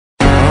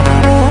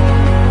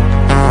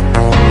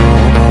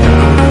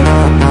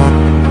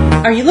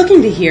Are you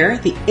looking to hear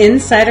the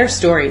insider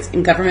stories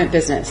in government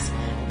business?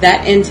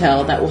 That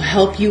intel that will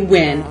help you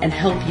win and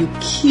help you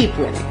keep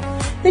winning?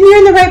 Then you're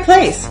in the right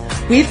place.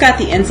 We've got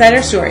the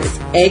insider stories,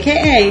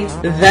 aka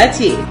the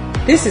tea.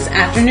 This is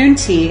Afternoon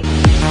Tea.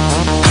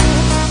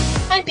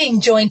 I'm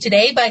being joined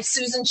today by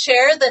Susan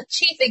Scher, the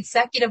Chief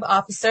Executive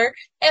Officer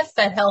at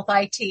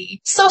FedHealthIT.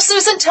 So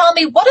Susan, tell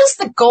me, what is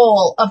the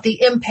goal of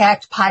the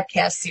Impact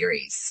podcast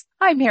series?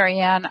 Hi,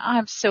 Marianne.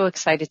 I'm so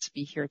excited to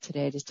be here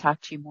today to talk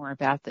to you more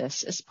about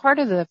this. As part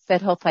of the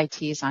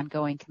FedHealthIT's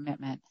ongoing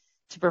commitment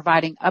to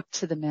providing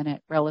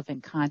up-to-the-minute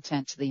relevant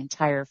content to the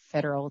entire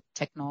federal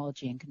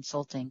technology and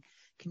consulting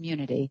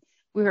community,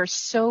 we are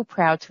so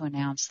proud to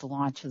announce the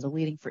launch of the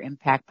Leading for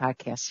Impact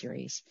podcast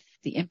series.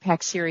 The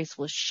Impact series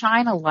will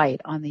shine a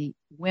light on the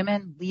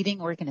women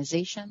leading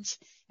organizations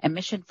and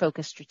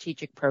mission-focused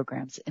strategic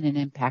programs in an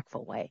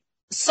impactful way.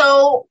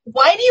 So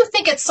why do you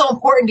think it's so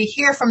important to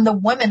hear from the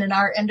women in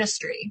our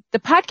industry? The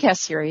podcast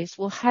series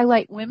will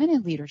highlight women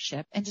in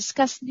leadership and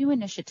discuss new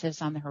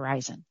initiatives on the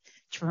horizon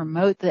to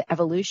promote the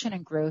evolution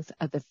and growth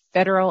of the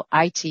federal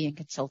IT and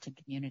consulting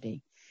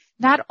community.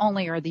 Not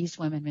only are these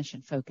women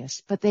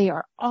mission-focused, but they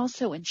are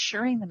also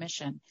ensuring the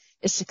mission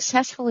is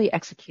successfully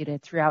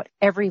executed throughout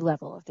every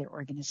level of their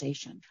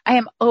organization. I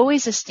am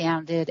always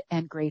astounded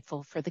and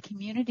grateful for the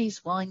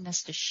community's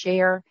willingness to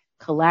share,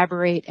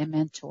 collaborate, and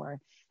mentor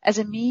as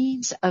a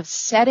means of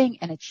setting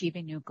and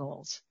achieving new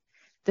goals.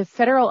 The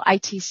federal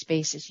IT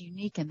space is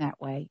unique in that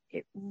way.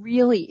 It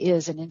really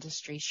is an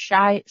industry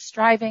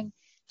striving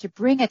to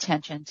bring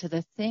attention to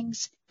the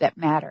things that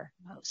matter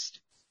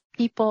most: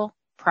 people,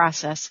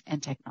 process,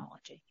 and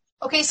technology.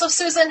 Okay, so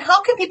Susan,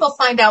 how can people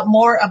find out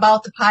more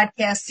about the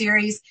podcast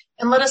series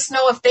and let us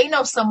know if they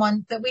know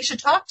someone that we should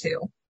talk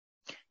to?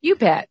 You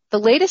bet. The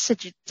latest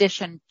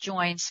edition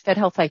joins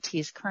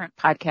FedHealthIT's current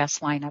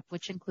podcast lineup,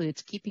 which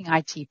includes Keeping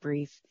IT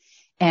Brief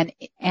and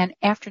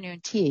Afternoon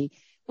Tea,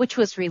 which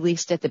was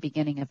released at the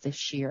beginning of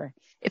this year.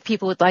 If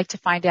people would like to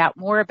find out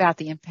more about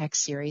the Impact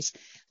series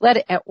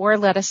let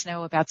us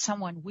know about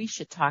someone we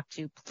should talk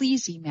to,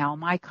 please email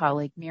my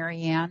colleague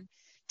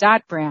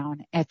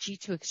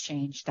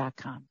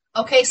marianne.brown@g2exchange.com.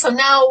 Okay, so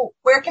now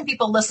where can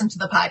people listen to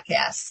the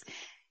podcast?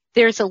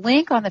 There's a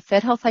link on the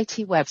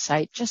FedHealthIT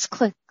website. Just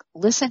click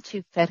Listen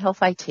to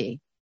FedHealthIT.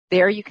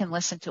 There you can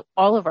listen to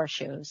all of our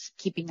shows,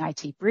 Keeping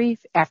IT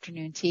Brief,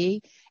 Afternoon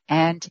Tea,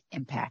 and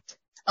Impact.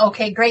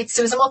 Okay, great,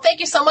 Susan. Well,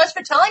 thank you so much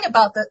for telling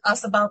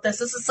us about this.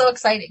 This is so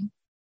exciting.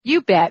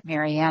 You bet,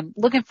 Marianne.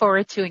 Looking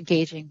forward to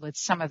engaging with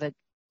some of the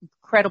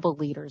incredible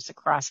leaders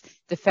across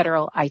the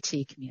federal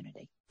IT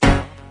community.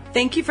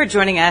 Thank you for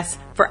joining us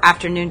for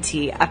Afternoon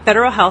Tea, a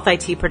Federal Health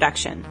IT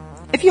production.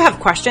 If you have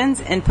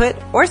questions, input,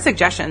 or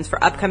suggestions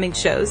for upcoming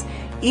shows,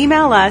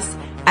 email us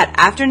at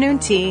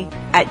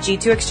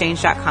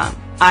afternoontea@g2exchange.com.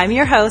 I'm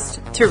your host,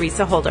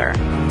 Teresa Holder.